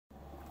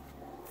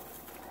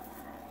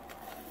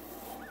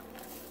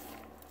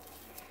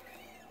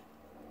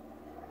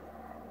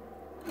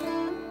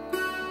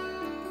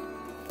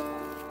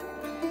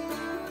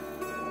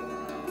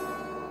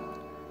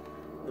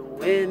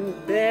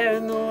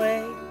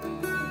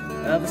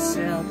of a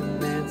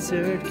seldom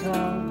answered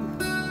call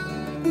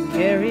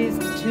carries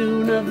the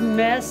tune of a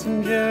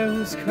messenger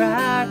whose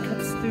cry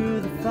cuts through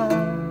the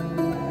fog.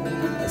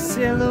 A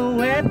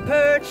silhouette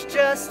perched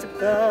just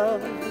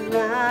above the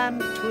line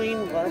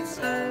between what's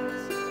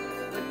ours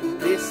and the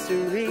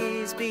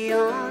mysteries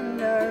beyond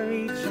our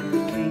reach in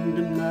the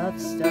kingdom of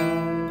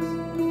stars.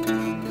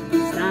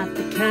 He's not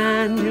the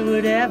kind who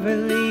would ever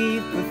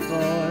leave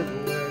before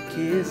the work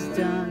is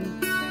done.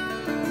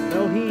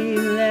 Though he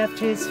left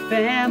his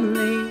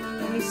family,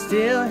 he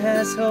still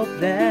has hope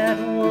that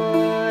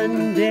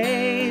one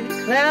day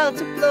the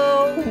clouds will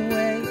blow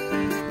away.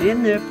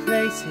 In their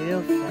place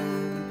he'll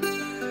find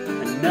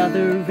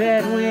another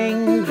red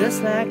wing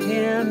just like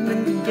him,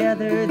 and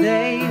together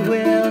they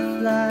will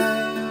fly.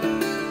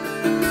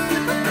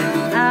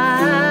 And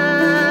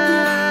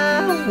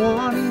I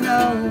want to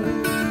know,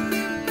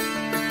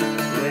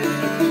 when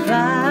you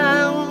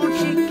fly, won't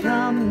you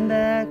come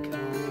back home?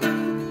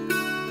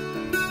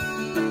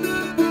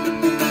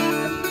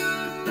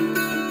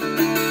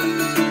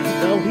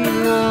 Though he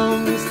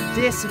longs to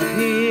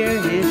disappear,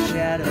 his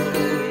shadow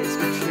is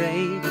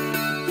betrayed.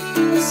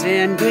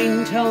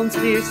 Sanguine tones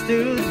pierce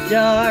through the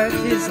dark,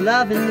 his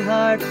loving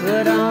heart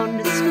put on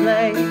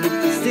display.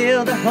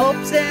 Still the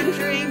hopes and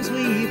dreams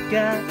we've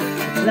got,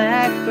 the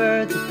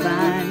blackbirds will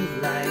find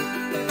light.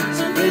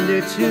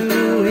 Surrender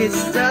to his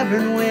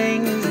stubborn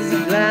wings as he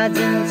glides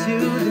into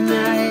the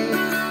night.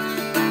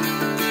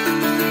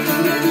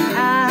 And I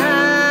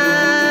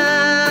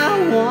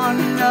want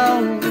to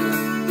know,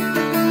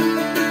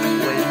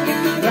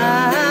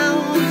 why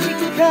won't you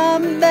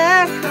come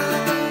back home?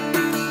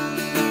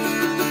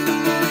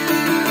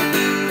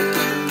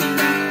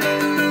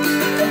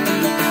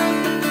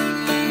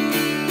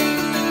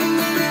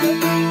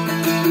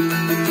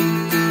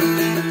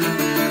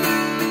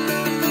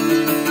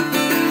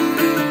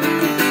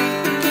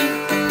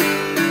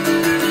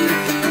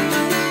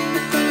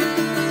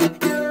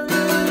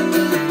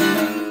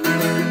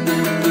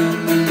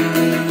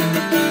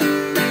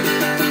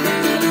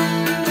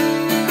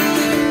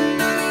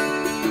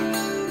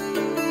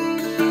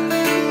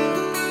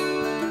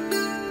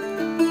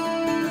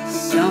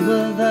 Some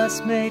of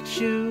us may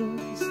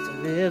choose to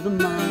live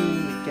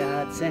among the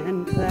gods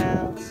and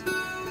clouds.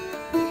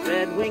 The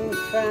red wing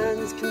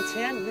finds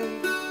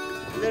contentment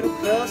a little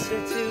closer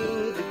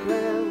to the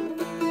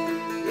ground.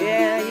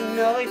 Yeah, you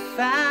know he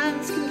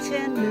finds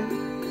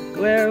contentment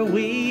where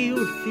we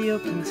would feel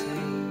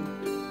contained.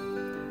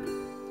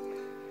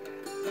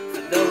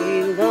 For though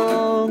he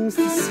longs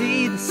to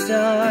see the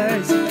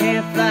stars, he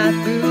can't fly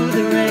through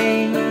the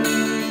rain.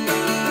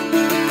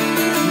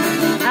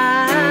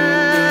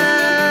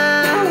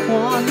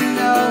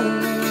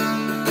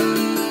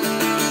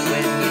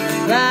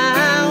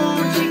 Why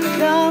won't you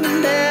come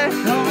back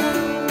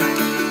home?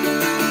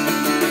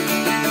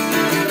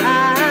 I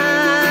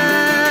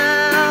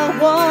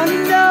want to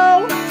know,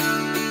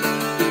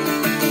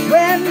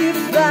 when you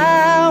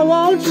fly,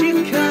 won't you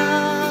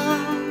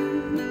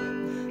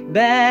come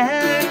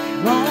back?